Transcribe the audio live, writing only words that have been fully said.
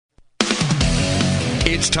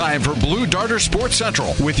It's time for Blue Darter Sports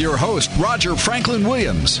Central with your host, Roger Franklin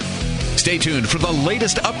Williams. Stay tuned for the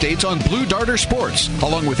latest updates on Blue Darter Sports,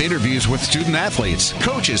 along with interviews with student athletes,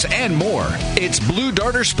 coaches, and more. It's Blue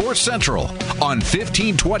Darter Sports Central on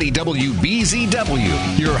 1520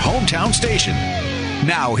 WBZW, your hometown station.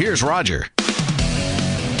 Now, here's Roger.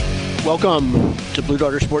 Welcome to Blue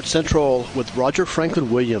Darter Sports Central with Roger Franklin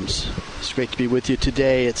Williams. It's great to be with you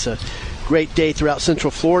today. It's a great day throughout Central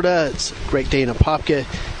Florida. It's a great day in Apopka.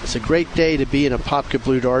 It's a great day to be an Apopka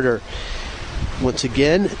Blue Darter. Once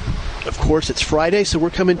again, of course, it's Friday, so we're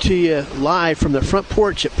coming to you live from the front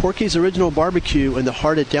porch at Porky's Original Barbecue in the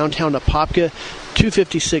heart of downtown Apopka,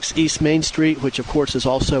 256 East Main Street, which, of course, is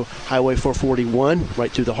also Highway 441,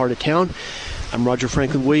 right through the heart of town. I'm Roger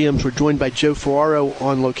Franklin Williams. We're joined by Joe Ferraro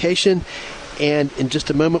on location, and in just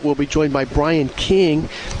a moment, we'll be joined by Brian King,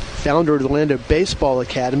 founder of the Orlando Baseball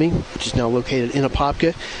Academy, which is now located in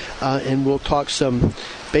Apopka, and we'll talk some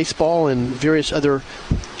baseball and various other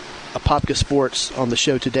Apopka sports on the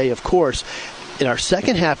show today, of course. In our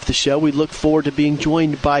second half of the show, we look forward to being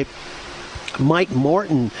joined by Mike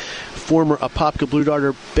Martin, former Apopka Blue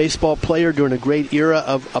Darter baseball player during a great era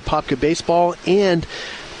of Apopka baseball, and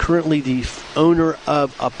currently the owner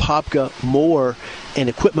of Apopka Mower and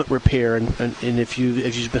Equipment Repair. And if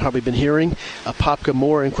you've probably been hearing, Apopka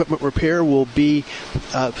Mower and Equipment Repair will be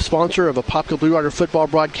a sponsor of Apopka Blue Darter football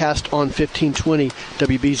broadcast on 1520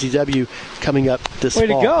 WBZW coming up this fall. Way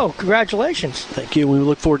to go. Congratulations. Thank you. We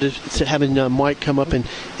look forward to having Mike come up and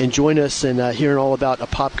join us and hearing all about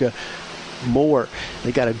Apopka Mower.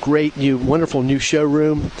 They got a great wonderful new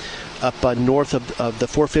showroom up north of the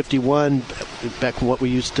 451, back in what we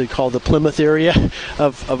used to call the Plymouth area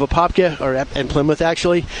of Apopka, and Plymouth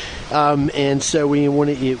actually, and so we want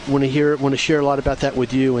to share a lot about that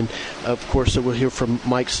with you, and of course we'll hear from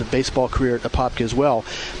Mike's baseball career at Apopka as well.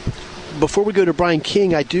 Before we go to Brian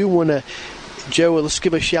King, I do want to, Joe, let's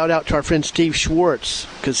give a shout out to our friend Steve Schwartz,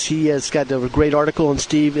 because he has got a great article on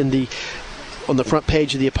Steve on the front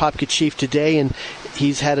page of the Apopka Chief today, and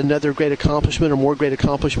he's had another great accomplishment or more great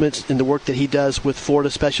accomplishments in the work that he does with Florida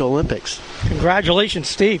Special Olympics. Congratulations,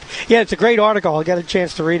 Steve. Yeah, it's a great article. I got a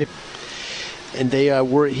chance to read it. And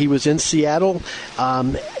he was in Seattle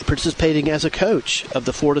participating as a coach of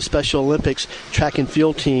the Florida Special Olympics track and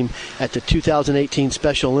field team at the 2018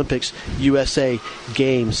 Special Olympics USA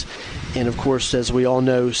Games. And, of course, as we all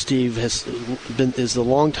know, Steve is the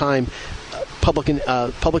longtime public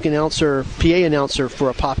announcer, PA announcer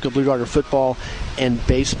for Apopka Blue Darter football and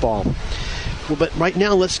baseball. Well, but right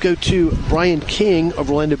now, let's go to Brian King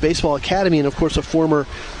of Orlando Baseball Academy, and of course, a former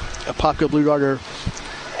Apopka Blue Darter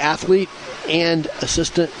athlete and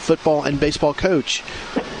assistant football and baseball coach.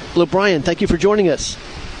 Hello, Brian. Thank you for joining us.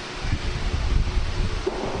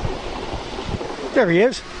 There he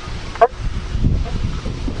is.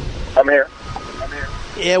 I'm here.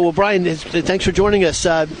 Yeah, well, Brian, thanks for joining us.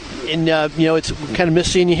 It's kind of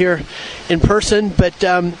miss seeing you here in person, but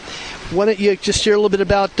why don't you just share a little bit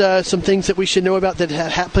about some things that we should know about that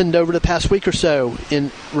have happened over the past week or so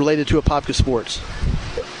related to Apopka sports?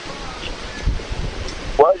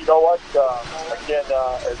 Well, you know what? Again,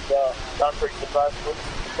 as John Freak said last week,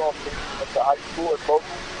 football team at the high school at both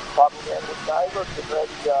Apopka and Wisconsin getting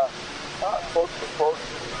ready close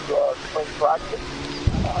to spring practice.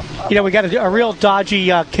 We got a real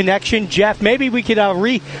dodgy connection, Jeff. Maybe we could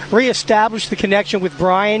reestablish the connection with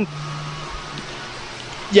Brian.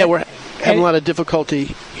 Yeah, we're having a lot of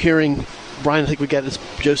difficulty hearing Brian. I think we got, as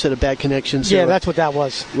Joe said, a bad connection. So yeah, that's what that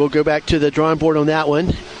was. We'll go back to the drawing board on that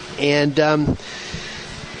one. And,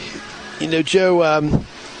 Joe,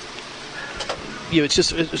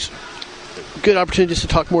 it's a good opportunity just to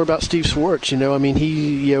talk more about Steve Schwartz. He's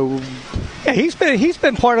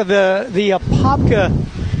been part of the Apopka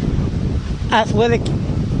Athletic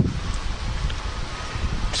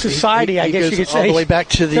Society, I guess you could say. All the way back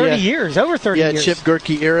to the 30 years, over 30 years. Yeah, Chip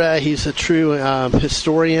Gerke era. He's a true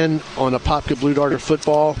historian on Apopka Blue Darter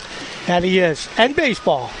football. That he is, and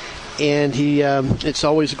baseball. And it's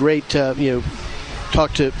always great to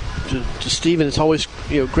talk to Steve, and it's always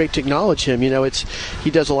great to acknowledge him. He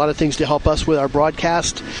does a lot of things to help us with our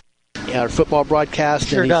broadcast, our football broadcast,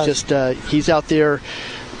 sure and he's out there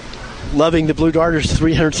loving the Blue Darters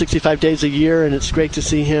 365 days a year, and it's great to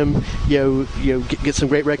see him get some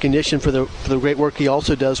great recognition for the great work he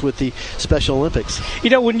also does with the Special Olympics.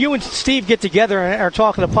 When you and Steve get together and are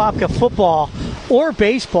talking Apopka football or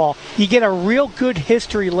baseball, you get a real good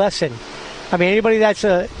history lesson. I mean, anybody that's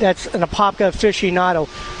an Apopka aficionado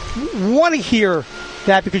want to hear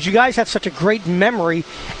that, because you guys have such a great memory,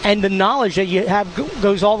 and the knowledge that you have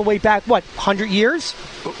goes all the way back, 100 years?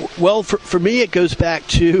 Well, for me, it goes back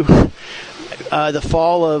to the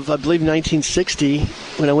fall of, I believe, 1960,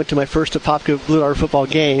 when I went to my first Apopka Blue Darter football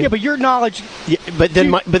game. Yeah, but your knowledge. Yeah, but then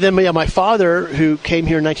my father, who came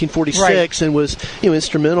here in 1946 and was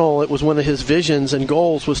instrumental. It was one of his visions and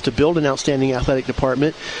goals was to build an outstanding athletic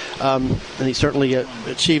department, and he certainly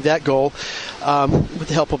achieved that goal with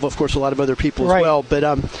the help of course, a lot of other people as well. But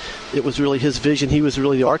it was really his vision. He was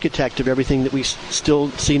really the architect of everything that we still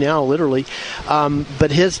see now, literally.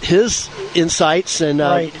 But his insights and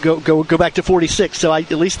go back to 46. So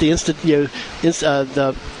at least the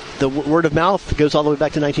the word of mouth goes all the way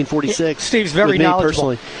back to 1946. Steve's very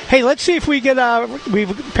knowledgeable. Personally. Hey, let's see if we get.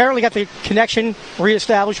 We've apparently got the connection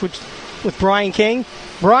reestablished with Brian King.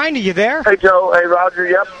 Brian, are you there? Hey, Joe. Hey, Roger.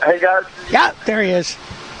 Yep. Hey, guys. Yeah, there he is.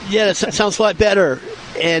 Yeah, that sounds a lot better.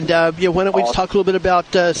 And why don't we just talk a little bit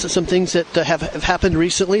about some things that have happened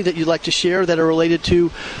recently that you'd like to share that are related to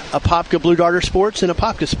Apopka Blue Darter sports and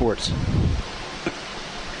Apopka sports?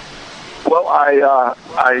 Well,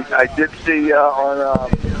 I did see on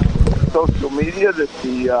social media that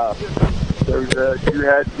you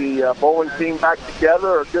had the bowling team back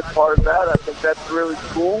together. A good part of that. I think that's really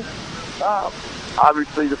cool.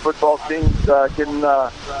 Obviously, the football team's getting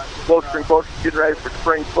closer and closer, getting ready for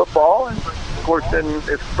spring football. And, of course, then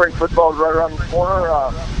if spring football is right around the corner,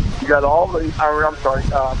 you got all the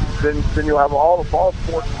then you'll have all the fall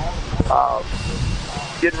sports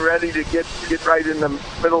getting ready to get right in the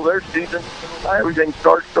middle of their season. Everything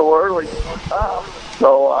starts so early.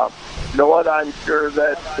 So you know what? I'm sure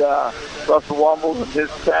that Russell Wombles and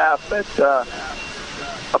his staff at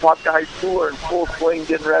Apopka High School are in full swing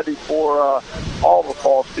getting ready for all the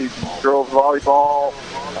fall seasons. Girls volleyball,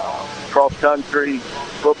 cross country,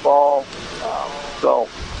 football. So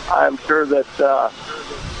I'm sure that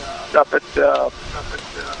up at the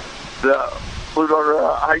Blue Darter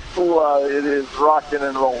High School, it is rocking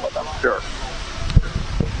and rolling, I'm sure.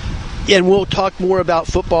 Yeah, and we'll talk more about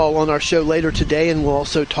football on our show later today, and we'll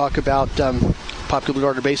also talk about Apopka Blue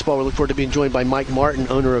Darter baseball. We look forward to being joined by Mike Martin,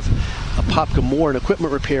 owner of Apopka Moore and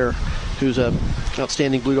Equipment Repair, who's an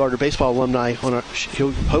outstanding Blue Darter baseball alumni.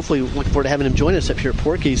 He'll hopefully look forward to having him join us up here at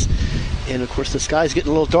Porky's. And, of course, the sky's getting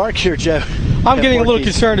a little dark here, Joe. I'm getting a little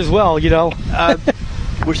concerned as well,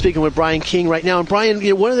 We're speaking with Brian King right now. And, Brian,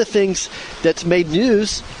 one of the things that's made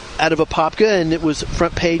news out of Apopka, and it was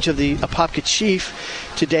front page of the Apopka Chief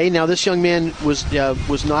today. Now, this young man was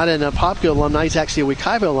not an Apopka alumni. He's actually a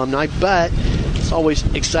Wekiva alumni, but it's always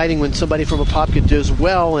exciting when somebody from Apopka does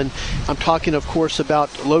well. And I'm talking, of course,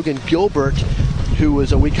 about Logan Gilbert, who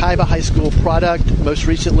was a Wekiva High School product, most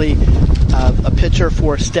recently a pitcher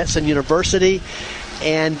for Stetson University.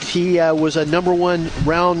 And he was a number 1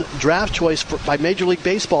 round draft choice by Major League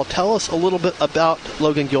Baseball. Tell us a little bit about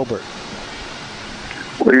Logan Gilbert.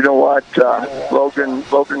 Well, you know what?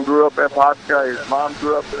 Logan grew up in Apopka. His mom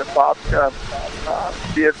grew up in Apopka.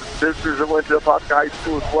 She had some sisters that went to Apopka High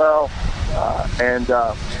School as well. And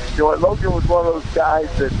you know what? Logan was one of those guys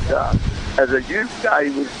that, as a youth guy,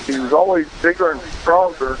 he was always bigger and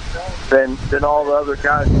stronger than all the other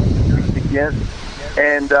guys he compete against.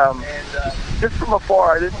 And just from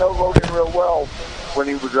afar, I didn't know Logan real well when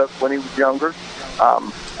he was younger.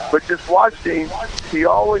 But just watching, he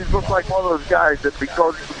always looked like one of those guys that,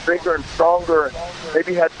 because he was bigger and stronger and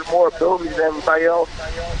maybe had some more ability than everybody else,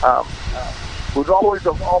 was always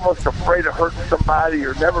almost afraid of hurting somebody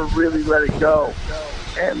or never really let it go.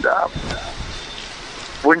 And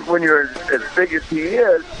when you're as big as he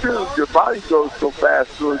is, too, your body goes so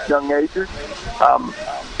fast through his young ages.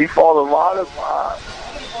 He fought a lot of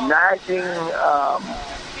nagging,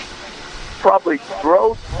 probably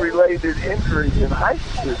growth-related injuries in high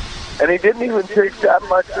school, and he didn't even take that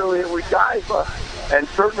much really at Wekiva, and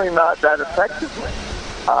certainly not that effectively.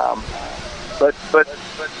 But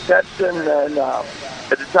Stetson and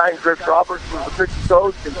at the time Chris Roberts was the pitching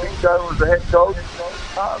coach and Pete Dunn was the head coach.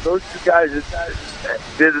 Those two guys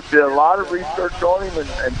did a lot of research on him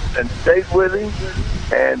and stayed with him,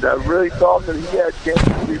 and really thought that he had a chance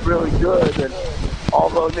to be really good. And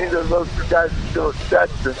although neither of those two guys are still at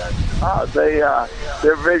Stetson,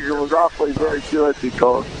 their vision was awfully very good,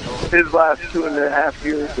 because his last 2.5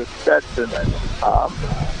 years at Stetson,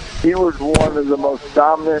 he was one of the most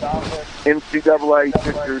dominant NCAA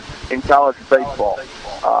pitchers in college baseball.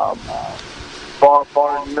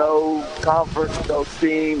 Bar no conference, no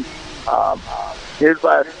team. His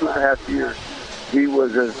last 2.5 years, he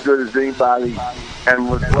was as good as anybody and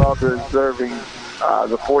was well deserving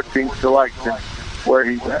the 14th selection where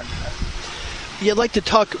he went. Yeah, I'd like to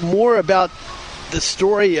talk more about the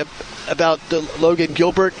story about Logan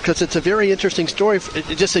Gilbert, because it's a very interesting story,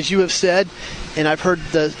 just as you have said, and I've heard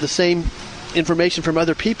the same information from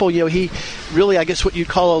other people. He really, I guess, what you'd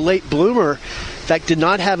call a late bloomer. In fact, did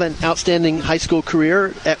not have an outstanding high school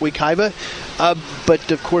career at Wekiva,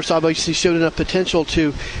 but of course, obviously showed enough potential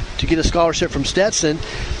to get a scholarship from Stetson.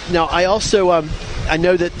 Now, I also I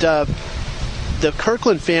know that the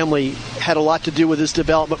Kirkland family had a lot to do with his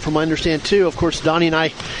development, from what I understand too. Of course, Donnie and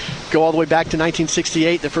I go all the way back to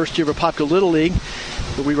 1968, the first year of Apopka Little League.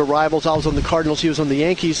 We were rivals. I was on the Cardinals, he was on the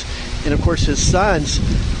Yankees, and of course his sons,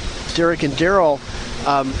 Derek and Daryl,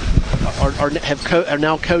 are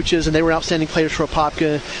now coaches, and they were outstanding players for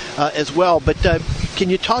Apopka as well. But can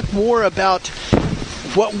you talk more about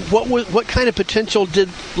what kind of potential did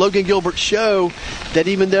Logan Gilbert show, that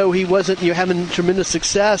even though he wasn't having tremendous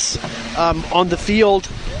success on the field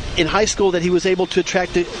in high school, that he was able to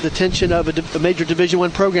attract the attention of a major Division I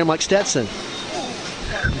program like Stetson?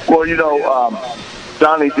 Well,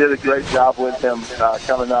 Donnie did a great job with him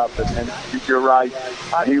coming up, and you're right.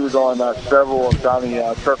 He was on several of Donnie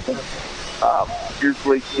Kirkland's youth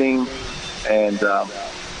league teams, and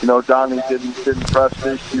Donnie didn't press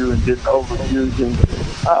the issue and didn't overuse him.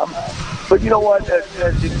 But you know what?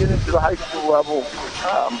 As you get into the high school level,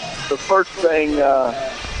 the first thing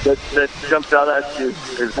that jumps out at you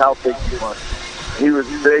is how big he was. He was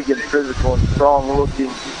big and physical and strong looking,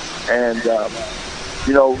 and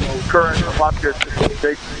current Apopka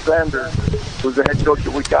Jason Sanders was the head coach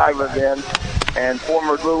at Wekiva then, and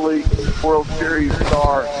former Little League World Series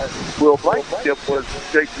star Will Blankenship was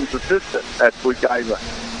Jason's assistant at Wekiva.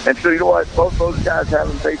 And so, you know what, both those guys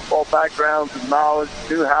having baseball backgrounds and knowledge,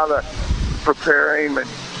 knew how to prepare him, and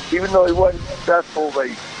even though he wasn't successful,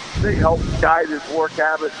 they helped guide his work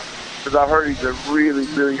habits, because I heard he's a really,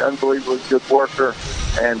 really unbelievably good worker,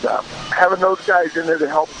 and having those guys in there to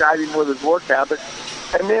help guide him with his work habits.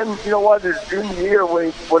 And then, you know what, his junior year,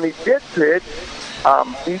 when he did pitch,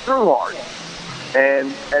 he threw hard.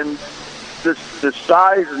 And the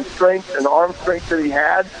size and strength and arm strength that he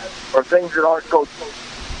had are things that aren't coached.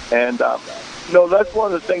 And, that's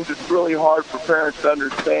one of the things that's really hard for parents to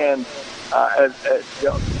understand. A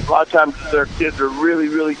lot of times their kids are really,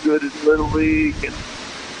 really good at Little League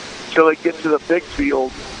until they get to the big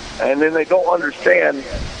field, and then they don't understand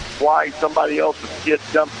why somebody else's kid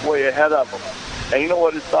jumps way ahead of them. And you know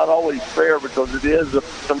what? It's not always fair, because it is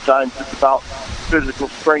sometimes it's about physical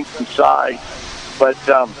strength and size. But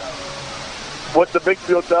what the big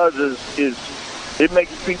field does is it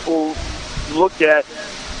makes people look at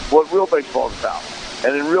what real baseball is about.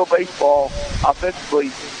 And in real baseball, offensively,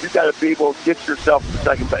 you've got to be able to get yourself to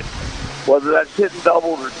second base, whether that's hitting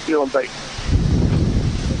doubles or stealing base.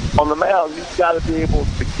 On the mound, you've got to be able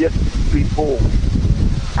to get people,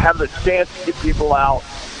 have the chance to get people out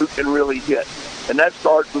who can really hit. And that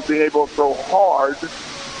starts with being able to throw hard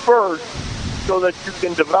first, so that you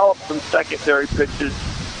can develop some secondary pitches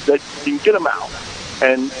that can get them out.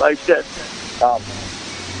 And like I said,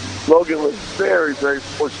 Logan was very, very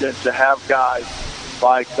fortunate to have guys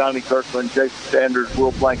like Donnie Kirkland, Jason Sanders,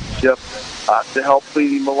 Will Blankenship to help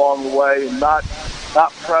lead him along the way, and not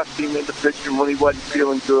press him into pitching when he wasn't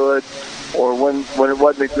feeling good, or when it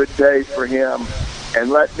wasn't a good day for him, and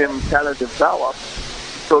let him kind of develop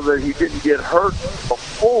so that he didn't get hurt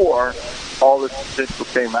before all the potential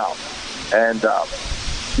came out. And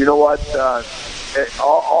you know what?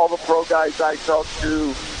 All the pro guys I talk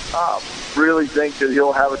to really think that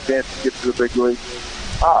he'll have a chance to get to the big league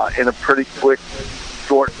in a pretty quick,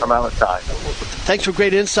 short amount of time. Thanks for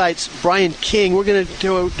great insights, Brian King. We're going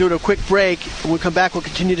to do a quick break. When we come back, we'll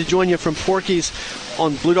continue to join you from Porky's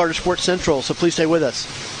on Blue Darter Sports Central, so please stay with us.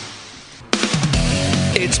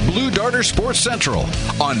 It's Blue Darter Sports Central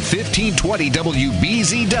on 1520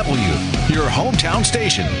 WBZW, your hometown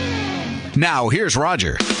station. Now, here's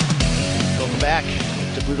Roger. Welcome back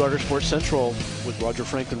to Blue Darter Sports Central with Roger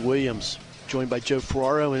Franklin Williams, joined by Joe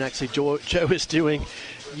Ferraro. And actually, Joe is doing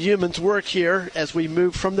yeoman's work here as we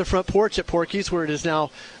move from the front porch at Porky's, where it is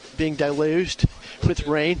now being deluged with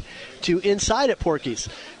rain, to inside at Porky's,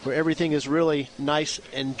 where everything is really nice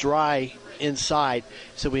and dry inside.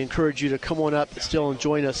 So we encourage you to come on up still and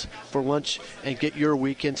join us for lunch and get your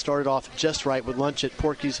weekend started off just right with lunch at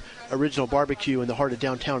Porky's Original Barbecue in the heart of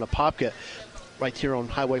downtown Apopka, right here on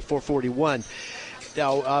Highway 441.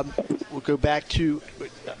 Now, we'll go back to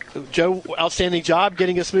Joe. Outstanding job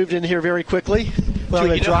getting us moved in here very quickly to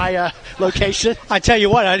a dry location. I tell you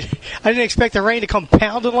what, I didn't expect the rain to come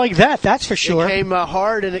pounding like that. That's for sure. It came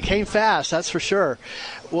hard and it came fast. That's for sure.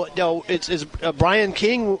 Well, no, it's Brian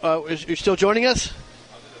King. Is you still joining us?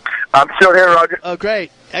 I'm still here, Roger. Oh, great,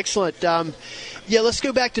 excellent. Yeah, let's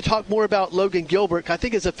go back to talk more about Logan Gilbert. I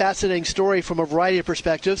think it's a fascinating story from a variety of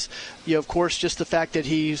perspectives. You know, of course, just the fact that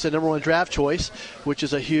he's the number one draft choice, which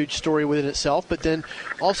is a huge story within itself, but then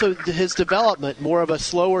also his development, more of a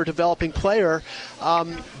slower developing player,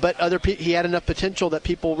 but he had enough potential that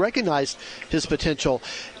people recognized his potential.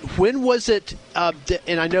 When was it,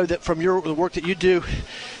 and I know that from the work that you do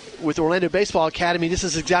with Orlando Baseball Academy, this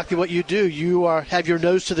is exactly what you do. You have your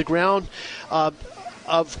nose to the ground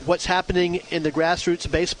of what's happening in the grassroots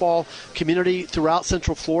baseball community throughout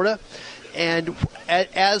Central Florida. And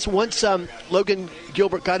once Logan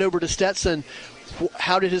Gilbert got over to Stetson,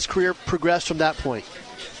 how did his career progress from that point?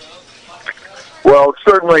 Well,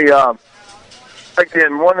 certainly,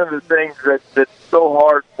 again, one of the things that's so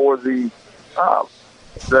hard for the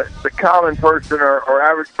common person or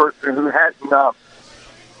average person who hasn't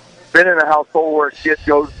been in a household where a kid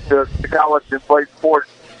goes to college and plays sports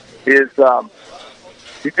is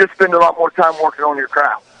you just spend a lot more time working on your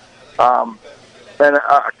craft. And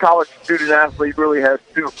a college student-athlete really has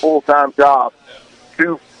two full-time jobs,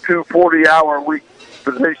 two 40-hour-a-week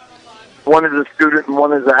positions. One is a student and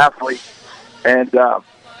one is an athlete. And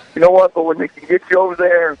you know what? But when they can get you over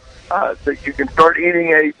there, that you can start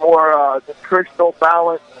eating a more nutritional,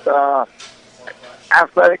 balanced,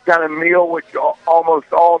 athletic kind of meal, which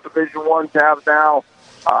almost all Division I's have now.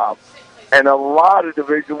 And a lot of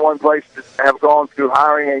Division I places have gone through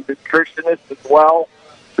hiring a nutritionist as well,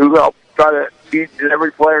 who helps try to each and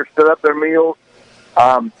every player set up their meals.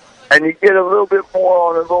 And you get a little bit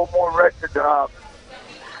more on a little more record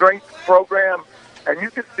strength program. And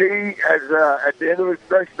you can see as at the end of his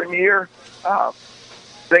freshman year,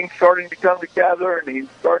 things starting to come together, and he's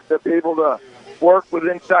starting to be able to work with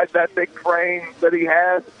inside that big frame that he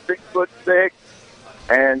has, 6'6",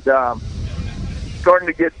 and starting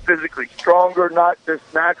to get physically stronger, not just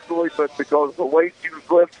naturally, but because of the weight he was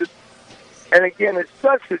lifted. And again, it's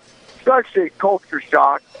such a culture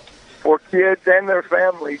shock for kids and their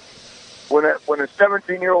families when a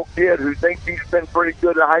 17-year-old kid who thinks he's been pretty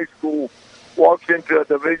good in high school walks into a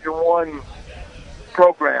Division I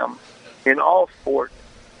program in all sports.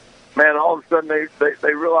 Man, all of a sudden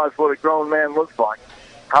they realize what a grown man looks like,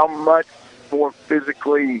 how much more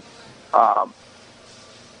physically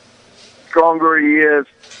stronger he is,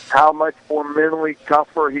 how much more mentally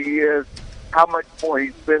tougher he is, how much more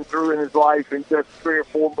he's been through in his life in just 3 or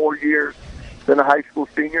 4 more years than a high school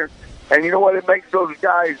senior. And you know what? It makes those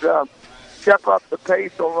guys step up the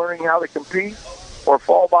pace on learning how to compete or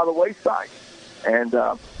fall by the wayside. And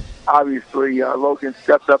obviously Logan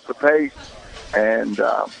stepped up the pace, and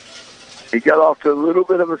he got off to a little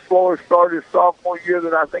bit of a slower start his sophomore year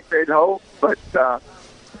than I think they'd hoped. But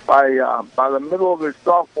by the middle of his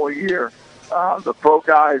sophomore year, the pro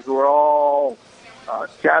guys were all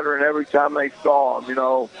chattering every time they saw him. You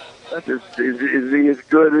know, is he as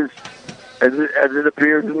good as it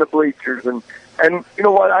appears in the bleachers? And you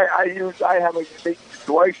know what? I have a unique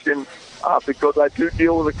situation because I do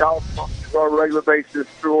deal with the college on a regular basis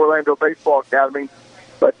through Orlando Baseball Academy,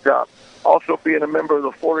 but also being a member of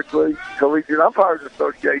the Florida Collegiate Umpires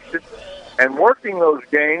Association and working those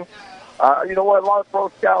games. You know what? A lot of pro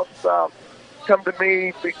scouts come to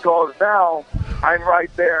me because now I'm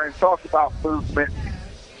right there and talk about movement,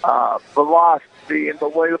 velocity, and the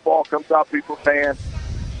way the ball comes out people's hands.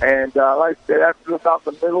 And like I said, after about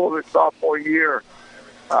the middle of his sophomore year,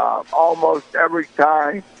 almost every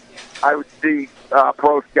time I would see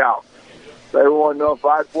pro scouts, they want to know if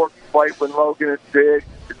I'd worked the plate when Logan is big,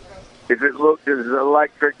 if it looked as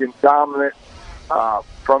electric and dominant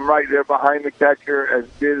from right there behind the catcher as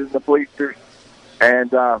it did in the bleachers.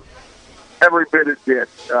 And every bit it did.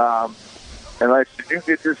 And like I said, you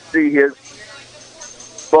could just see his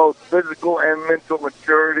both physical and mental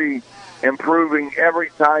maturity improving every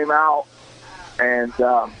time out. And,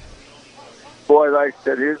 boy, like I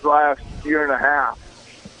said, his last year and a half,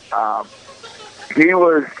 he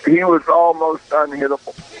was almost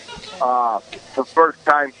unhittable the first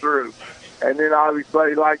time through. And then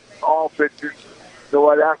obviously, like all pitchers, so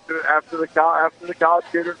what after the college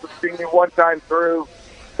hitters have seen you one time through,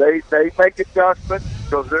 they make adjustments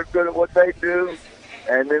because they're good at what they do.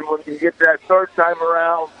 And then when you get that third time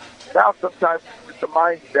around, now sometimes it's just a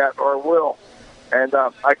mindset or a will. And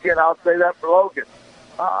again, I'll say that for Logan.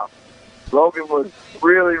 Logan was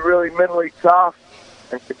really, really mentally tough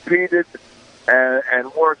and competed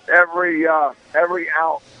and worked every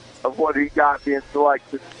ounce of what he got being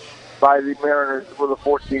selected by the Mariners for the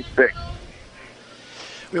 14th pick.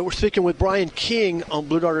 We're speaking with Brian King on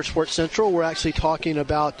Blue Darter Sports Central. We're actually talking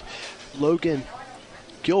about Logan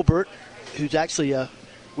Gilbert, who's actually a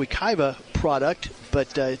Wekiva product,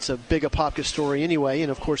 but it's a big Apopka story anyway. And,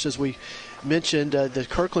 of course, as we mentioned, the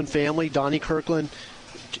Kirkland family, Donnie Kirkland,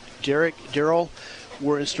 Daryl,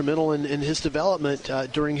 were instrumental in his development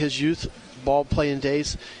during his youth ball playing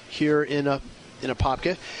days here in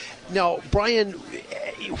Apopka. Now, Brian,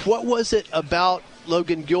 what was it about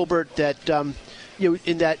Logan Gilbert that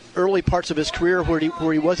in that early parts of his career where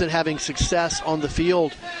he wasn't having success on the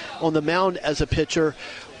field, on the mound as a pitcher?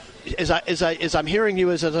 As I'm hearing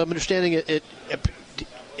you, as I'm understanding it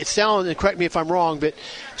sounds, and correct me if I'm wrong, but it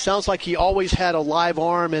sounds like he always had a live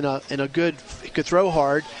arm and a good, he could throw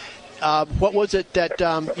hard. What was it that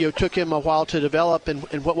took him a while to develop,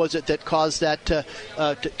 and what was it that caused that to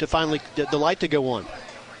finally the light to go on?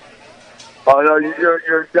 Oh no,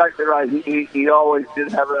 you're exactly right. He always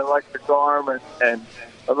did have an electric arm and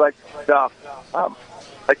electric stuff.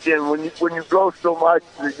 Again, when you grow so much,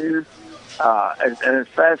 you and as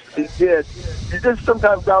fast as he did, you just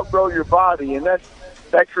sometimes outgrow your body, and that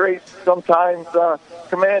creates sometimes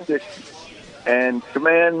command issues. And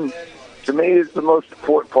command, to me, is the most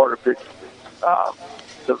important part of pitching.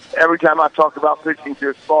 So every time I talk about pitching to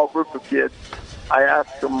a small group of kids, I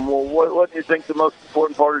ask them, well, what do you think the most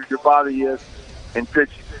important part of your body is in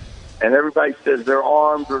pitching? And everybody says their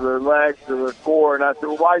arms or their legs or their core. And I said,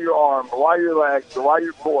 well, why your arm or why your legs or why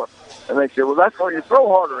your core? And they say, well, that's where you throw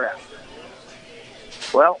harder at.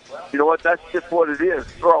 Well, you know what? That's just what it is,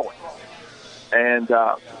 throwing. And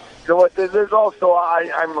you know what? There's also,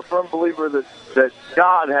 I'm a firm believer that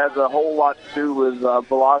God has a whole lot to do with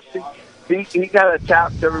velocity. He kind of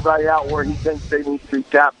taps everybody out where he thinks they need to be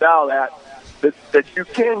tapped out at. That you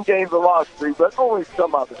can gain velocity, but only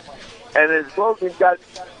some of it. And as Logan got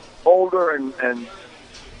older and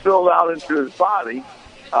filled out into his body,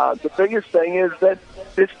 the biggest thing is that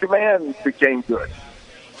his command became good,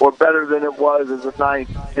 or better than it was as a 9th,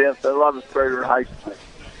 10th, 11th grader in high school.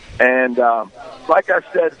 And like I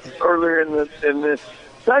said earlier in this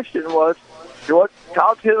session was, you know what,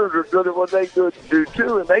 college hitters are good at what they do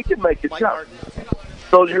too, and they can make a jump.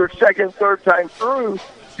 So your second, third time through,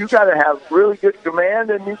 you got to have really good command,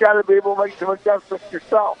 and you got to be able to make some adjustments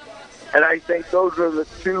yourself. And I think those are the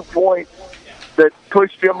 2 points that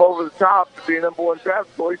pushed him over the top to be a number 1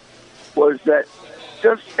 draft choice, was that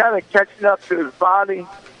just kind of catching up to his body.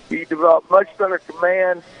 He developed much better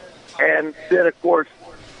command, and then, of course,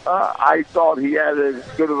 I thought he had as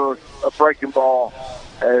good of a breaking ball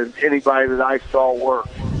as anybody that I saw work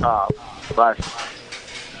last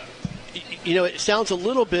year. You know, it sounds a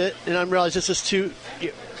little bit, and I realize this is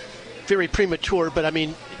very premature, but I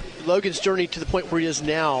mean, Logan's journey to the point where he is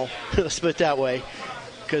now, let's put it that way,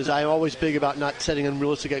 because I'm always big about not setting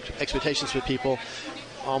unrealistic expectations with people.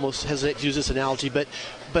 Almost hesitate to use this analogy, but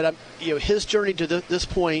his journey to this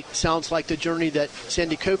point sounds like the journey that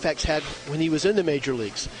Sandy Koufax had when he was in the major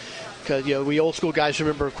leagues. Because we old school guys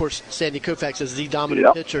remember, of course, Sandy Koufax as the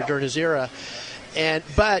dominant pitcher during his era,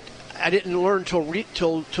 but I didn't learn till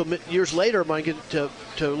years later when I get to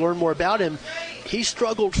learn more about him. Sandy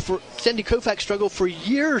Koufax struggled for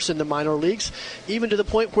years in the minor leagues, even to the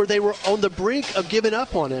point where they were on the brink of giving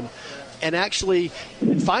up on him. And actually,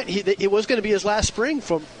 it was going to be his last spring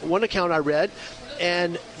from one account I read.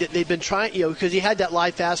 And they've been trying, because he had that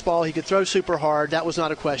live fastball. He could throw super hard. That was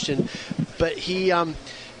not a question. But he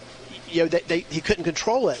couldn't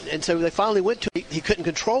control it. And so they finally went to him. He couldn't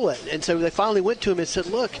control it. And so they finally went to him and said,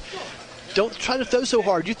 look, don't try to throw so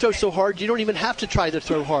hard. You throw so hard, you don't even have to try to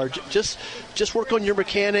throw hard. Just work on your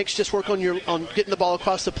mechanics. Just work on getting the ball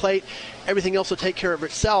across the plate. Everything else will take care of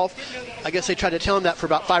itself. I guess they tried to tell him that for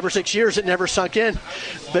about 5 or 6 years. It never sunk in.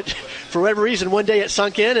 But for whatever reason, one day it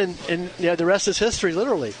sunk in, and the rest is history,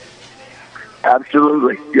 literally.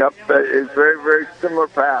 Absolutely. Yep. It's very, very similar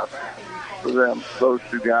path for them, those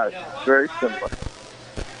two guys. Very similar.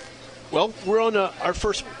 Well, we're on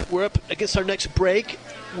we're up against our next break.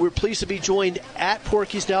 We're pleased to be joined at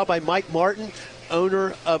Porky's now by Mike Martin,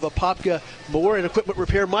 owner of Apopka Mower and Equipment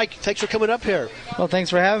Repair. Mike, thanks for coming up here. Well, thanks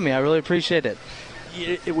for having me. I really appreciate it.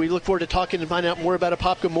 We look forward to talking and finding out more about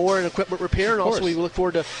Apopka Mower and Equipment Repair, and also we look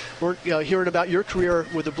forward to hearing about your career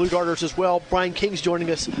with the Blue Darters as well. Brian King's joining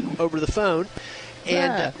us over the phone.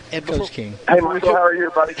 And Coach King. Hey, Michael, how are you,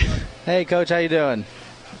 buddy? Hey, Coach, how you doing?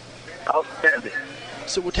 Outstanding.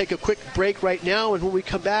 So we'll take a quick break right now, and when we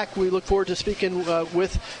come back, we look forward to speaking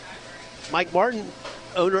with Mike Martin,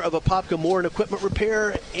 owner of Apopka Mower and Equipment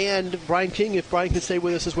Repair, and Brian King, if Brian can stay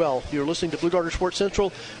with us as well. You're listening to Blue Darter Sports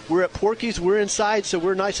Central. We're at Porky's. We're inside, so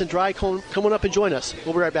we're nice and dry. Come on up and join us.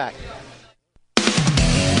 We'll be right back.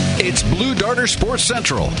 It's Blue Darter Sports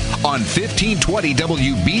Central on 1520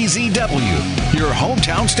 WBZW, your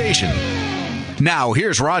hometown station. Now,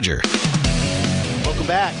 here's Roger. Welcome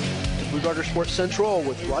back to Blue Darter Sports Central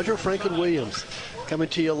with Roger Franklin Williams. Coming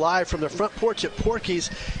to you live from the front porch at Porky's.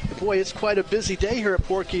 Boy, it's quite a busy day here at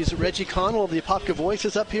Porky's. Reggie Connell of the Apopka Voice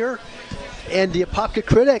is up here, and the Apopka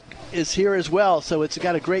Critic is here as well. So it's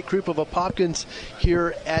got a great group of Apopkans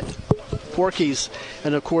here at Porky's.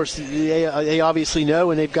 And of course, they obviously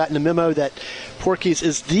know, and they've gotten a memo that Porky's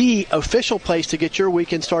is the official place to get your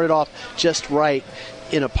weekend started off just right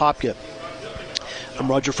in Apopka. I'm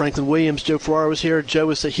Roger Franklin Williams. Joe Ferraro was here. Joe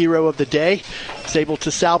is the hero of the day. He's able to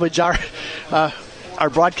salvage our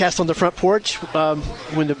broadcast on the front porch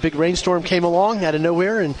when the big rainstorm came along out of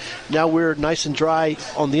nowhere, and now we're nice and dry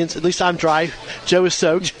on the inside. At least I'm dry. Joe is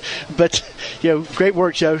soaked, but great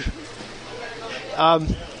work, Joe.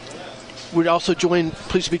 We're also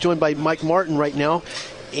pleased to be joined by Mike Martin right now,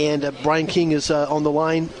 and Brian King is on the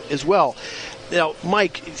line as well. Now,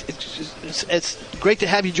 Mike, it's great to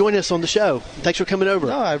have you join us on the show. Thanks for coming over.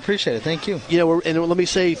 No, I appreciate it. Thank you. And let me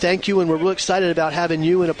say thank you, and we're really excited about having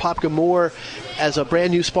you and Apopka Moore as a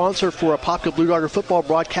brand new sponsor for Apopka Blue Darter football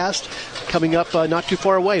broadcast coming up not too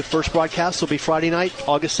far away. First broadcast will be Friday night,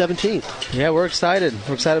 August 17th. Yeah, we're excited.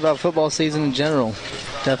 We're excited about football season in general,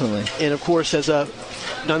 definitely. And, of course, as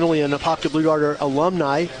not only an Apopka Blue Darter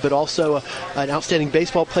alumni, but also an outstanding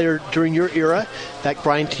baseball player during your era. In fact,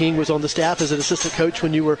 Brian King was on the staff as an assistant coach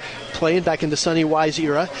when you were playing back in the Sonny Wise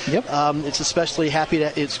era. Yep. It's especially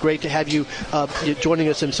it's great to have you joining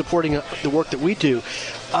us and supporting the work that we do.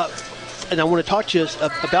 And I want to talk to you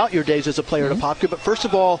about your days as a player at Apopka. But first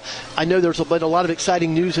of all, I know there's been a lot of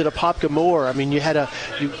exciting news at Apopka Moore. I mean, you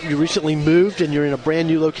recently moved, and you're in a brand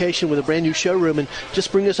new location with a brand new showroom. And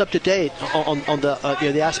just bring us up to date on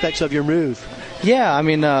the aspects of your move. Yeah, I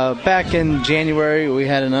mean, back in January, we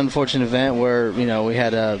had an unfortunate event where we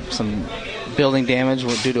had some building damage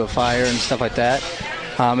due to a fire and stuff like that.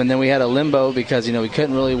 And then we had a limbo because we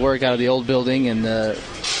couldn't really work out of the old building, and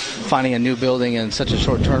finding a new building in such a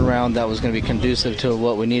short turnaround that was going to be conducive to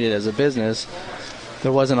what we needed as a business,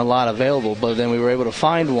 there wasn't a lot available. But then we were able to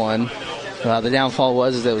find one. The downfall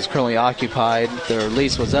was that it was currently occupied. Their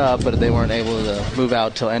lease was up, but they weren't able to move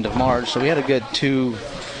out till end of March. So we had a good two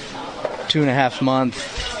and a half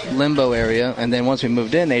month limbo area. And then once we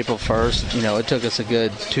moved in April 1st, it took us a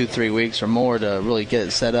good 2-3 weeks or more to really get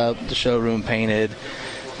it set up, the showroom painted,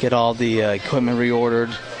 get all the equipment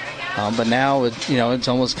reordered. But now, it's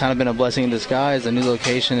almost kind of been a blessing in disguise. The new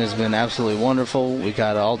location has been absolutely wonderful. We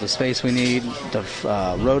got all the space we need, the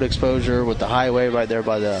road exposure with the highway right there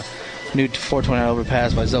by the new 429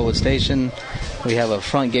 overpass by Zellwood Station. We have a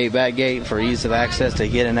front gate, back gate for ease of access to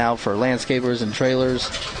get in and out for landscapers and trailers.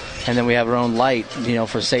 And then we have our own light,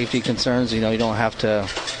 for safety concerns. You don't have to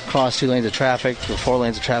cross 2 lanes of traffic or 4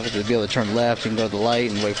 lanes of traffic to be able to turn left. You can go to the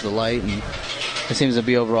light and wait for the light. And it seems to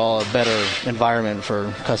be overall a better environment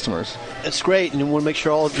for customers. It's great, and you want to make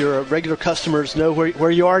sure all of your regular customers know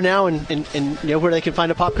where you are now and know where they can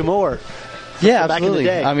find Apopka Moore. Yeah, back absolutely. In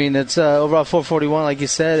the day. I mean, it's over off 441, like you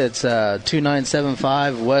said. It's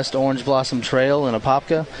 2975 West Orange Blossom Trail in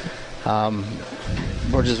Apopka.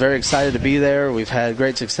 We're just very excited to be there. We've had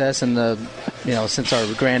great success since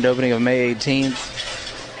our grand opening of May 18th.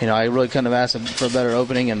 I really couldn't have asked for a better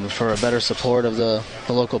opening and for a better support of the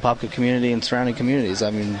local Apopka community and surrounding communities.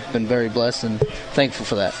 I mean, been very blessed and thankful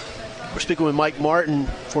for that. We're speaking with Mike Martin,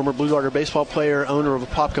 former Blue Darter baseball player, owner of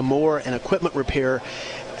Apopka Moore and Equipment Repair.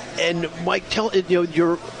 And Mike,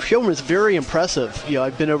 your showroom is very impressive.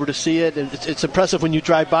 I've been over to see it, and it's impressive when you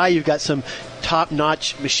drive by. You've got some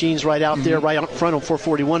top-notch machines right out there, right out front on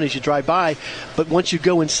 441 as you drive by. But once you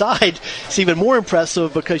go inside, it's even more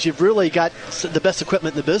impressive because you've really got the best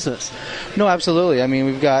equipment in the business. No, absolutely. I mean,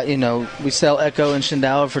 we've got, we sell Echo and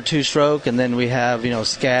Shindao for 2-stroke, and then we have,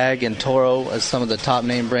 Skag and Toro as some of the top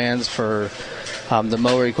name brands for the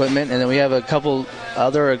mower equipment. And then we have a couple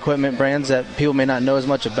other equipment brands that people may not know as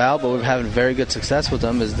much about, but we're having very good success with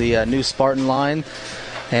them, is the new Spartan line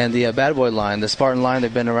and the Bad Boy line. The Spartan line,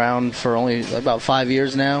 they've been around for only about 5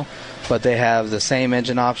 years now, but they have the same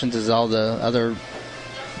engine options as all the other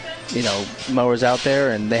mowers out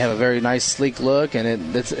there, and they have a very nice sleek look,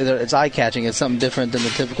 and it's eye-catching. It's something different than the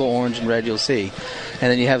typical orange and red you'll see. And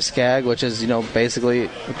then you have Skag, which is basically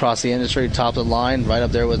across the industry, top of the line, right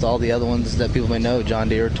up there with all the other ones that people may know, John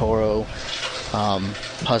Deere, Toro,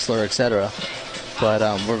 Hustler, etc. But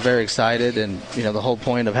we're very excited, and the whole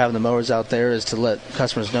point of having the mowers out there is to let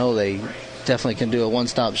customers know they definitely can do a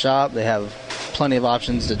one-stop shop. They have plenty of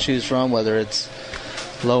options to choose from, whether it's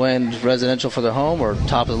low-end residential for their home or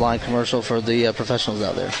top-of-the-line commercial for the professionals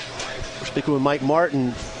out there. We're speaking with Mike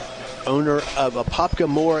Martin, owner of Apopka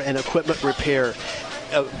Moore and Equipment Repair.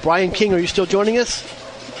 Brian King, are you still joining us?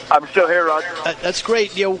 I'm still here, Roger. That's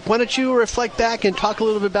great. Why don't you reflect back and talk a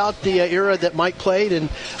little bit about the era that Mike played and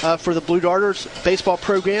for the Blue Darters baseball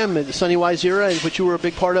program and the Sonny Wise era, which you were a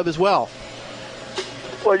big part of as well.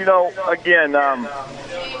 Well, again,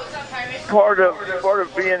 part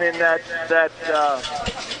of being in that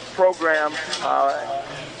program,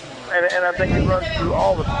 and I think it runs through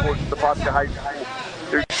all the sports at the Apopka High School.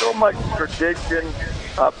 There's so much tradition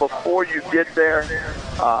before you get there.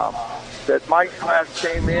 That Mike's class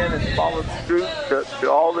came in and followed suit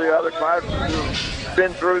to all the other classes who've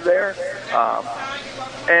been through there.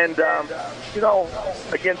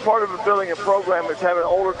 Again, part of building a program is having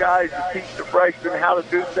older guys to teach the freshmen how to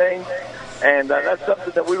do things. And that's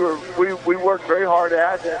something that we worked very hard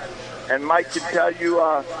at. And Mike can tell you,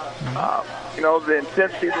 the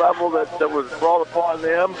intensity level that was brought upon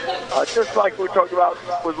them. Just like we talked about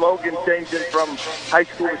with Logan changing from high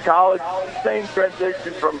school to college, same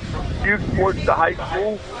transition from youth sports to high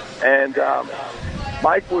school. And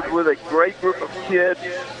Mike was with a great group of kids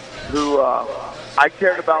who I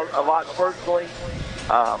cared about a lot personally,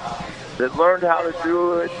 that learned how to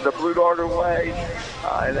do it the Blue Darter way.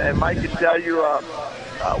 And Mike can tell you,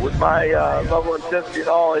 with my level of intensity and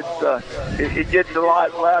all, it gets a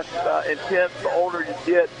lot less intense the older you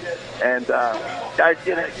get. And guys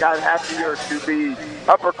got happier to be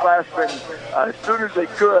upperclassmen as soon as they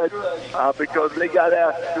could because they got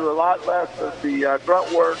asked to do a lot less of the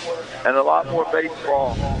grunt work and a lot more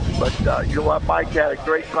baseball. But Mike had a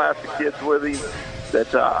great class of kids with him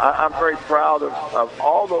that I'm very proud of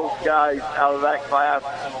all those guys out of that class,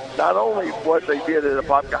 not only what they did at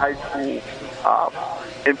Apopka High School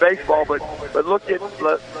in baseball, but look at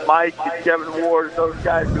Mike and Kevin Ward and those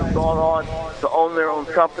guys who've gone on to own their own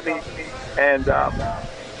company. And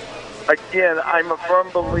again, I'm a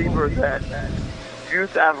firm believer that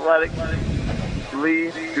youth athletics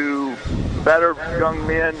lead to better young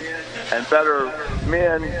men and better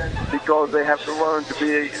men because they have to learn to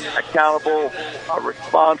be accountable,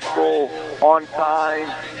 responsible, on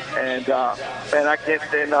time, and I can't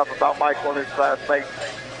say enough about Michael and his classmates,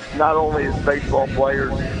 not only as baseball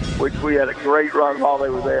players, which we had a great run while they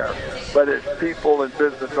were there, but as people and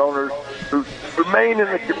business owners who remain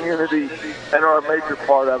in the community and are a major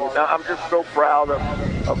part of it. Now, I'm just so proud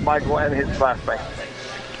of Michael and his classmates.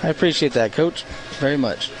 I appreciate that, Coach, very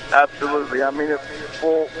much. Absolutely. I mean it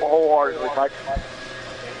wholeheartedly, Mike.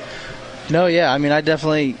 No, yeah. I mean, I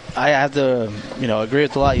have to, agree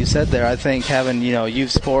with a lot you said there. I think having, youth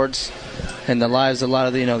sports and the lives of a lot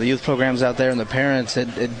of the, the youth programs out there and the parents, it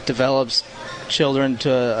develops children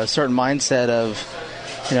to a certain mindset of,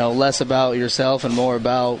 less about yourself and more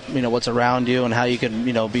about, what's around you and how you can,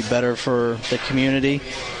 be better for the community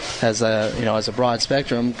as a broad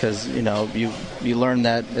spectrum, because, you learn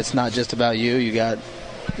that it's not just about you. You got,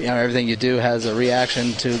 everything you do has a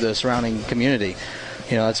reaction to the surrounding community.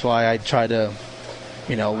 That's why I try to,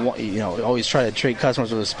 always try to treat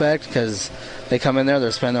customers with respect, because they come in there,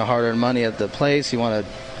 they're spending their hard-earned money at the place. You want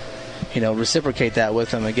to, reciprocate that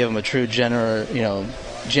with them and give them a true,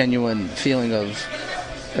 genuine feeling of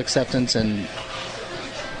acceptance. And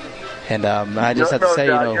I just have to say,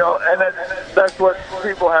 and that's what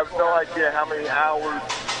people have no idea how many hours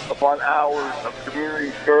upon hours of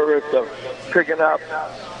community service, of picking up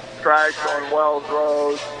trash on Wells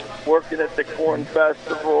Road, working at the Corn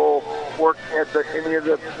Festival, working at any of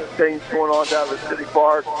the things going on down at the city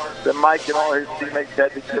park that Mike and all his teammates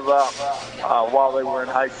had to give up while they were in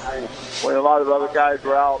high school. When a lot of other guys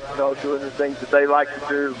were out, doing the things that they like to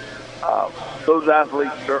do, those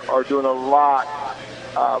athletes are doing a lot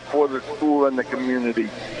for the school and the community.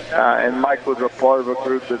 And Mike was a part of a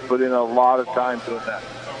group that put in a lot of time doing that.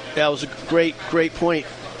 Yeah, it was a great point,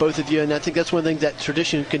 both of you, and I think that's one of the things that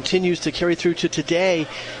tradition continues to carry through to today.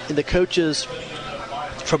 And the coaches,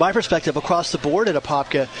 from my perspective, across the board at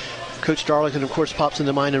Apopka, Coach Darlington, of course, pops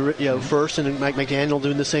into mind, first, and Mike McDaniel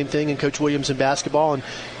doing the same thing, and Coach Williams in basketball, and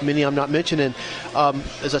many I'm not mentioning.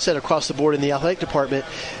 As I said, across the board in the athletic department,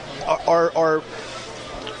 are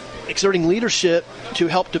exerting leadership to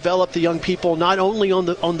help develop the young people, not only on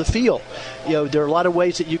the field. There are a lot of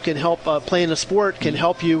ways that you can help playing a sport can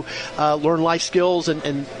help you learn life skills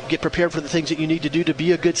and get prepared for the things that you need to do to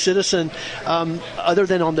be a good citizen other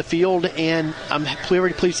than on the field. And I'm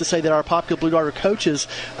very pleased to say that our Apopka Blue Darter coaches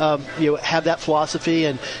have that philosophy.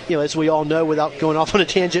 And as we all know, without going off on a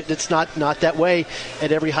tangent, it's not that way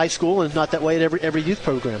at every high school, and it's not that way at every youth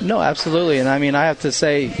program. No, absolutely. And I mean, I have to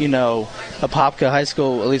say, Apopka High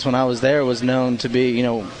School, at least when I was there, was known to be,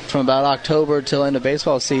 from about October till end of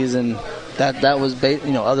baseball season, that was,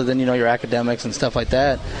 other than, your academics and stuff like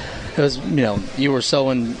that, it was, you were so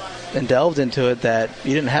and delved into it that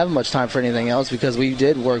you didn't have much time for anything else because we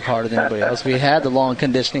did work harder than anybody else. We had the long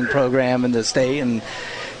conditioning program in the state, and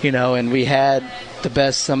and we had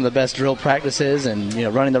some of the best drill practices, and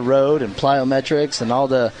running the road and plyometrics and all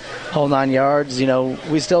the whole 9 yards.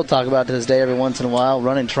 We still talk about to this day every once in a while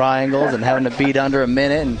running triangles and having to beat under a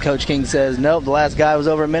minute, and Coach King says, nope, the last guy was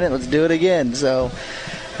over a minute, let's do it again. So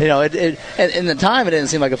in the time it didn't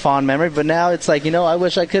seem like a fond memory, but now it's like, I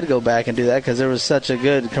wish I could go back and do that because there was such a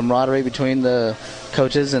good camaraderie between the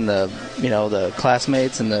coaches and the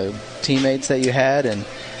classmates and the teammates that you had, and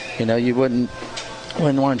you wouldn't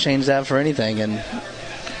want to change that for anything. And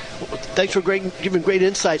thanks for giving great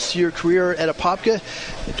insights to your career at Apopka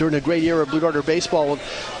during a great era of Blue Darter baseball.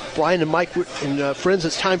 Brian and Mike and friends,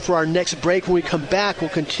 it's time for our next break. When we come back, we'll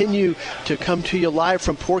continue to come to you live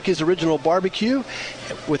from Porky's Original Barbecue.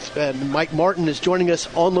 With Mike Martin is joining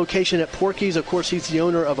us on location at Porky's. Of course, he's the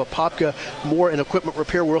owner of Apopka Moore and Equipment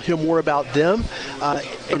Repair. We'll hear more about them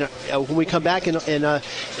when we come back. And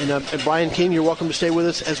Brian King, you're welcome to stay with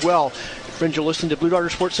us as well. Friends, you're listening to Blue Darter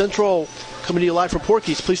Sports Central, coming to you live from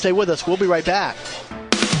Porky's. Please stay with us. We'll be right back.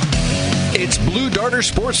 It's Blue Darter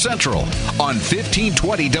Sports Central on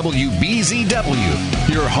 1520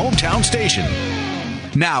 WBZW, your hometown station.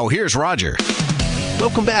 Now, here's Roger.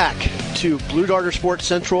 Welcome back to Blue Darter Sports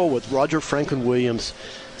Central with Roger Franklin Williams.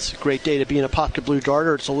 It's a great day to be in Apopka Blue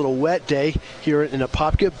Darter. It's a little wet day here in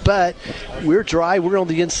Apopka, but we're dry. We're on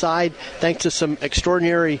the inside thanks to some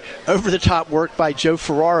extraordinary over-the-top work by Joe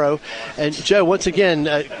Ferraro. And Joe, once again,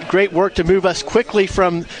 great work to move us quickly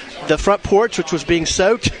from the front porch, which was being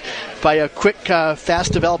soaked by a quick,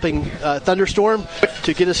 fast-developing thunderstorm,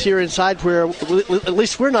 to get us here inside where at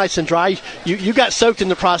least we're nice and dry. You got soaked in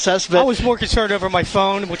the process. But I was more concerned over my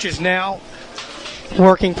phone, which is now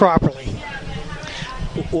working properly.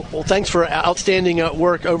 Well, thanks for outstanding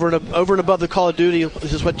work over and above the Call of Duty.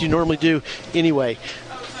 This is what you normally do anyway.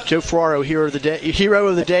 Joe Ferraro, hero of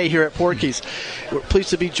the day here at Porky's. We're pleased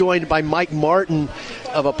to be joined by Mike Martin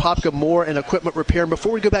of Apopka Moore and Equipment Repair. And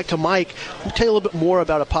before we go back to Mike, let me tell you a little bit more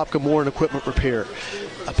about Apopka Moore and Equipment Repair.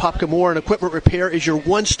 Apopka Moore and Equipment Repair is your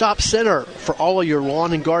one-stop center for all of your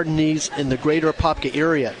lawn and garden needs in the greater Apopka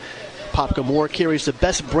area. Apopka Moore carries the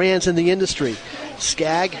best brands in the industry: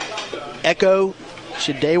 Skag, Echo,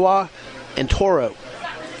 Shidewa, and Toro.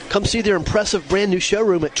 Come see their impressive brand new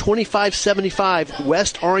showroom at 2575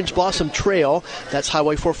 West Orange Blossom Trail. That's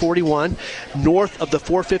Highway 441, north of the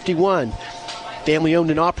 451. Family owned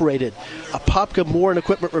and operated. Apopka Moore and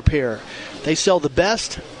Equipment Repair. They sell the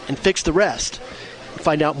best and fix the rest.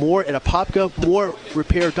 Find out more at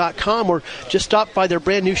apopkamorerepair.com, or just stop by their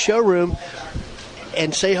brand new showroom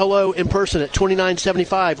and say hello in person at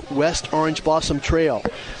 2975 West Orange Blossom Trail.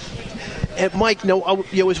 And Mike,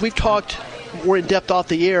 as we've talked more in depth off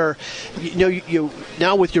the air, you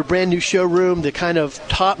now with your brand new showroom, the kind of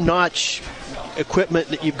top-notch equipment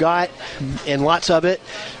that you've got, and lots of it,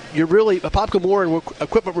 you're really Apopka Moore and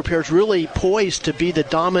Equipment Repair is really poised to be the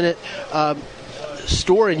dominant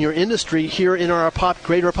store in your industry here in our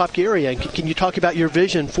greater Apopka area. And can you talk about your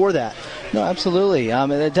vision for that? No, absolutely.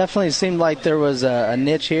 It definitely seemed like there was a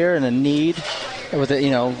niche here and a need. With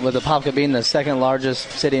Apopka being the second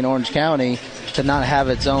largest city in Orange County, to not have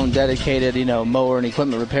its own dedicated, mower and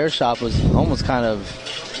equipment repair shop was almost kind of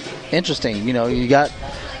interesting. You got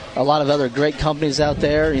a lot of other great companies out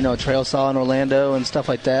there, Trail Saw in Orlando and stuff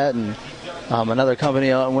like that, and another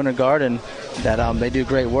company out in Winter Garden that they do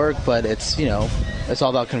great work, but it's all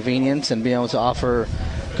about convenience and being able to offer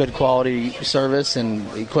good quality service and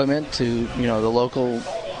equipment to the local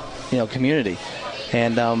community.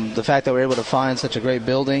 And the fact that we're able to find such a great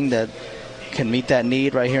building that can meet that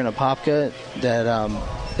need right here in Apopka,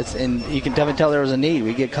 you can definitely tell there was a need.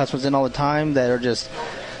 We get customers in all the time that are just,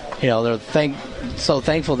 they're so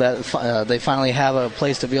thankful that they finally have a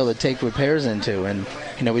place to be able to take repairs into. And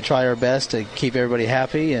we try our best to keep everybody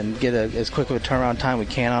happy and get as quick of a turnaround time we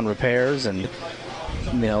can on repairs, and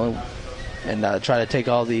try to take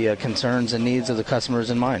all the concerns and needs of the customers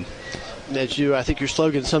in mind. I think your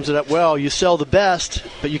slogan sums it up well. You sell the best,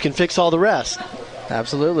 but you can fix all the rest.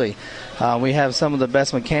 Absolutely. We have some of the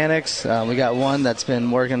best mechanics. We got one that's been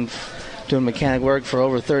doing mechanic work for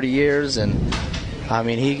over 30 years, and I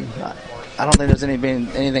don't think there's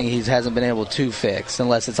anything he hasn't been able to fix,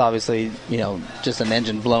 unless it's obviously just an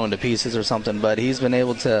engine blown to pieces or something. But he's been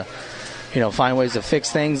able to find ways to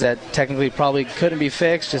fix things that technically probably couldn't be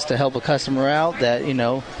fixed, just to help a customer out that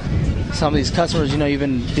some of these customers, you've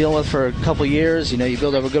been dealing with for a couple of years. You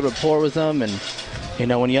build up a good rapport with them, and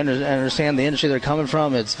when you understand the industry they're coming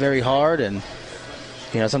from, it's very hard. And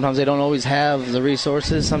sometimes they don't always have the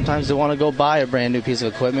resources. Sometimes they want to go buy a brand new piece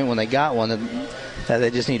of equipment when they got one that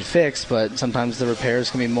they just need fixed. But sometimes the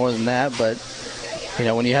repairs can be more than that. But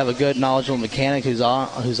when you have a good, knowledgeable mechanic who's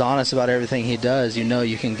honest about everything he does,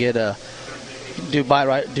 you can do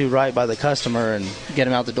right by the customer and get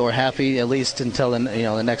him out the door happy, at least until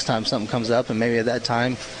the next time something comes up, and maybe at that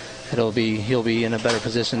time he'll be in a better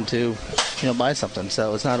position to buy something.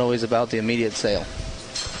 So it's not always about the immediate sale.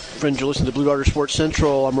 Friends, you're listening to Blue Darter Sports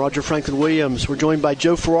Central. I'm Roger Franklin Williams. We're joined by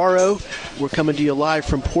Joe Ferraro. We're coming to you live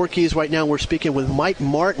from Porky's. Right now we're speaking with Mike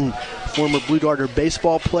Martin, former Blue Darter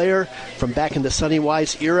baseball player from back in the Sonny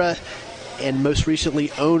Wise era, and most recently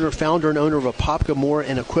founder and owner of Apopka Mower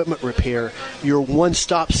and Equipment Repair, your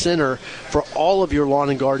one-stop center for all of your lawn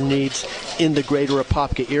and garden needs in the greater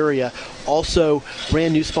Apopka area. Also,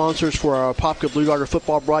 brand new sponsors for our Apopka Blue Darter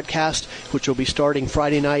football broadcast, which will be starting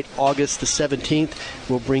Friday night, August the 17th.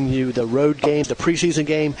 We'll bring you the road game, the preseason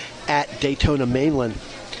game at Daytona Mainland.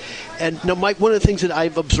 And now, Mike, one of the things that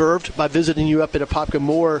I've observed by visiting you up at Apopka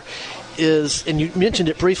Mower is, and you mentioned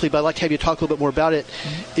it briefly, but I'd like to have you talk a little bit more about it,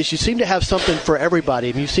 is you seem to have something for everybody.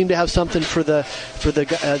 I mean, you seem to have something for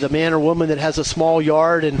the man or woman that has a small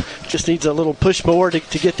yard and just needs a little push mower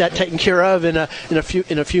to get that taken care of in a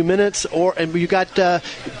few minutes, and you got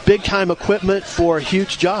big time equipment for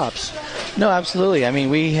huge jobs. No, absolutely. I mean,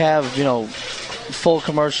 we have full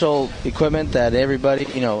commercial equipment that everybody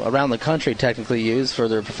around the country technically use for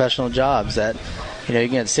their professional jobs. That you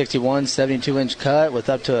can get 61, 72-inch cut with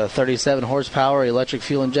up to a 37 horsepower electric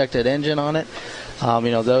fuel injected engine on it.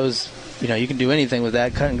 Those, you can do anything with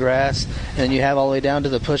that, cutting grass. And then you have all the way down to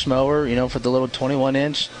the push mower, for the little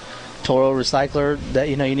 21-inch Toro recycler that,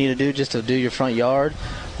 you need to do just to do your front yard.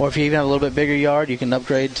 Or if you even have a little bit bigger yard, you can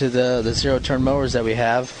upgrade to the zero-turn mowers that we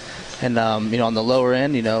have. And, on the lower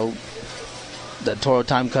end, the Toro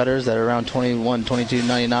time cutters that are around $21,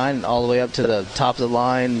 $22.99, all the way up to the top of the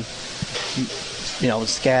line,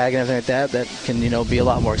 Skag and everything like that can, be a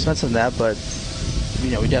lot more expensive than that. But,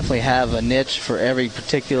 we definitely have a niche for every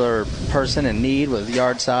particular person in need with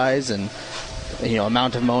yard size and,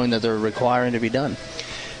 amount of mowing that they're requiring to be done.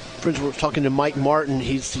 Friends, we're talking to Mike Martin.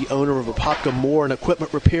 He's the owner of Apopka Mower and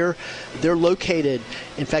Equipment Repair. They're located,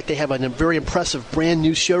 in fact, they have a very impressive brand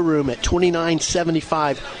new showroom at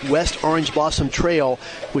 2975 West Orange Blossom Trail,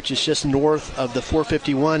 which is just north of the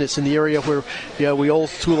 451. It's in the area where we old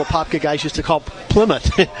school Apopka guys used to call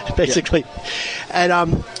Plymouth, basically. Yeah.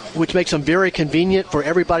 And which makes them very convenient for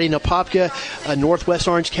everybody in Apopka, Northwest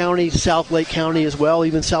Orange County, South Lake County as well,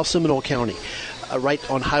 even South Seminole County. Right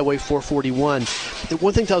on Highway 441.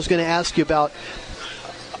 One thing that I was going to ask you about,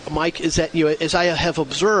 Mike, is that as I have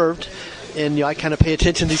observed, and I kind of pay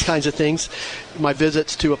attention to these kinds of things, my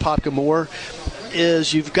visits to Apopka Mower,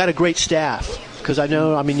 is you've got a great staff. Because I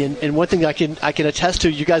know, and one thing I can attest to,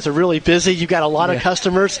 you guys are really busy. You've got a lot of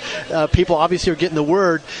customers. People obviously are getting the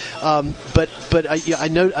word. But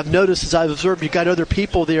I've noticed as I've observed, you've got other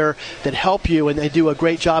people there that help you, and they do a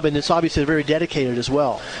great job, and it's obviously very dedicated as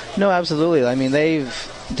well. No, absolutely. They've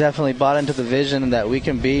definitely bought into the vision that we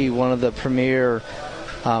can be one of the premier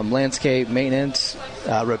landscape maintenance,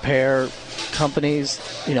 repair companies,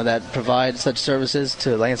 that provide such services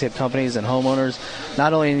to landscape companies and homeowners,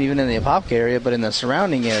 not only even in the Apopka area, but in the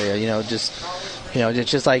surrounding area.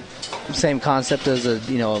 It's just like same concept as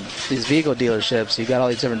these vehicle dealerships. You got all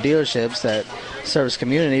these different dealerships that service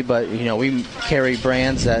community, but we carry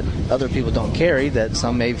brands that other people don't carry. That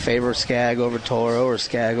some may favor Skag over Toro or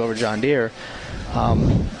Skag over John Deere.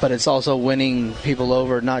 But it's also winning people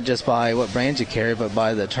over not just by what brands you carry, but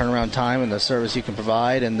by the turnaround time and the service you can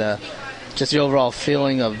provide, and just the overall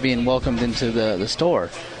feeling of being welcomed into the store.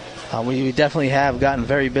 We definitely have gotten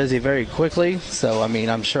very busy very quickly. So,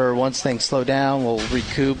 I'm sure once things slow down, we'll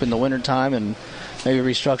recoup in the wintertime and maybe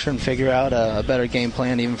restructure and figure out a better game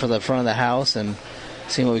plan even for the front of the house and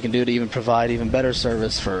see what we can do to even provide even better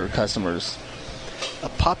service for customers.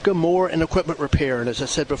 Apopka Mower and Equipment Repair, and as I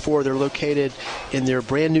said before, they're located in their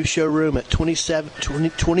brand new showroom at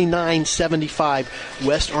 2975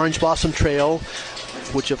 West Orange Blossom Trail,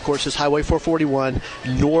 which of course is Highway 441,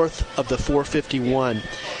 north of the 451.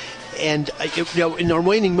 And in our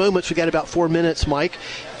waning moments, we got about 4 minutes, Mike.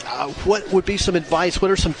 What would be some advice?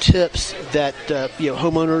 What are some tips that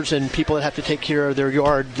homeowners and people that have to take care of their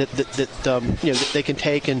yard that they can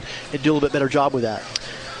take and do a little bit better job with that?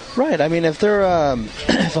 Right. If they're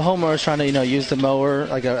if a homeowner is trying to use the mower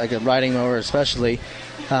like a riding mower, especially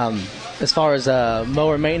as far as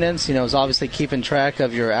mower maintenance, is obviously keeping track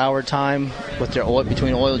of your hour time with your oil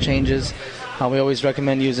between oil changes. We always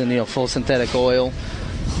recommend using full synthetic oil.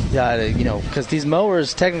 Because these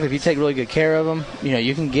mowers, technically, if you take really good care of them,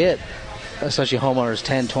 you can get especially homeowners,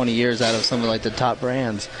 10, 20 years out of some of like the top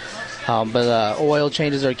brands. But oil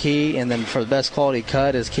changes are key, and then for the best quality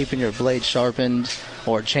cut is keeping your blade sharpened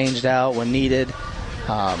or changed out when needed.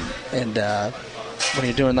 When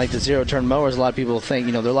you're doing like the zero-turn mowers, a lot of people think,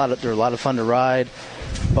 they're a lot of fun to ride.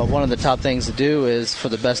 But one of the top things to do is, for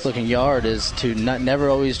the best-looking yard, is to never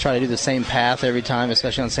always try to do the same path every time,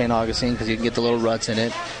 especially on St. Augustine, because you can get the little ruts in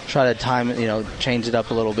it. Try to time it, change it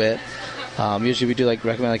up a little bit. Usually we do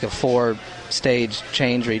recommend like a 4-stage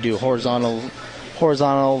change where you do horizontal,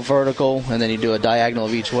 vertical, and then you do a diagonal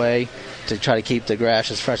of each way to try to keep the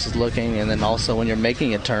grass as fresh as looking. And then also when you're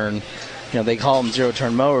making a turn, they call them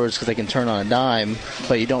zero-turn mowers because they can turn on a dime,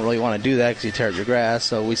 but you don't really want to do that because you tear up your grass.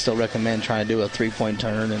 So we still recommend trying to do a 3-point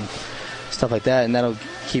turn and stuff like that, and that'll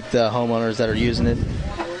keep the homeowners that are using it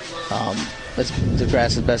the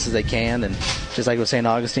grass as best as they can. And just like with St.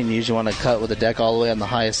 Augustine, you usually want to cut with the deck all the way on the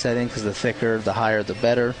highest setting because the thicker, the higher, the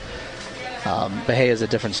better. Bahia is a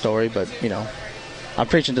different story, but, I'm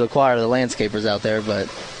preaching to the choir of the landscapers out there, but,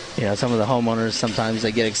 some of the homeowners, sometimes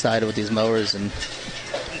they get excited with these mowers. And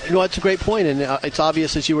it's a great point, and it's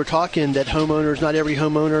obvious as you were talking that not every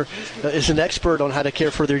homeowner is an expert on how to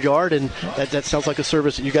care for their yard, and that sounds like a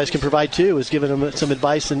service that you guys can provide too, is giving them some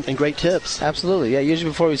advice and great tips. Absolutely, yeah. Usually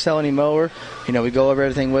before we sell any mower, we go over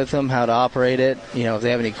everything with them, how to operate it. If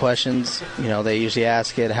they have any questions, they usually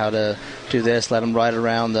ask it, how to do this, let them ride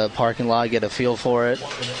around the parking lot, get a feel for it.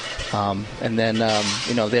 And then,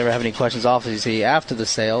 if they ever have any questions obviously after the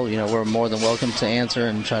sale, we're more than welcome to answer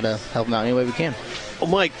and try to help them out any way we can. Well,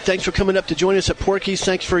 Mike, thanks for coming up to join us at Porky's.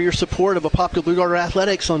 Thanks for your support of Apopka Blue Darter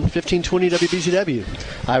Athletics on 1520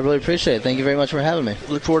 WBZW. I really appreciate it. Thank you very much for having me.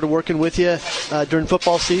 Look forward to working with you during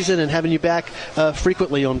football season and having you back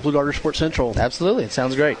frequently on Blue Darter Sports Central. Absolutely. It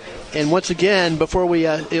sounds great. And once again, before we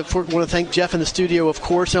want to thank Jeff in the studio, of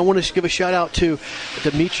course. I want to give a shout-out to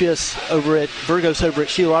Demetrius Virgos over at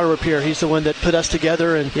Sheila Auto Repair. He's the one that put us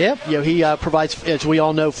together, and he provides, as we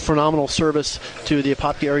all know, phenomenal service to the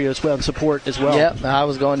Apopka area as well and support as well. Yep, I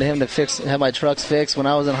was going to him to have my trucks fixed when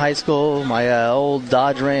I was in high school, my old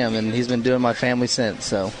Dodge Ram, and he's been doing my family since.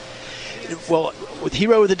 So, well, with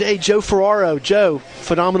Hero of the Day, Joe Ferraro. Joe,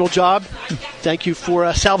 phenomenal job. Thank you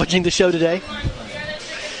for salvaging the show today.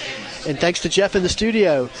 And thanks to Jeff in the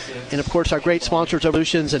studio. And, of course, our great sponsors,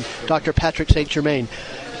 Evolutions and Dr. Patrick St. Germain.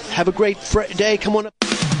 Have a great day. Come on up.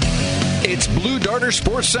 It's Blue Darter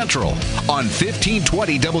Sports Central on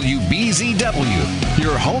 1520 WBZW,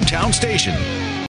 your hometown station.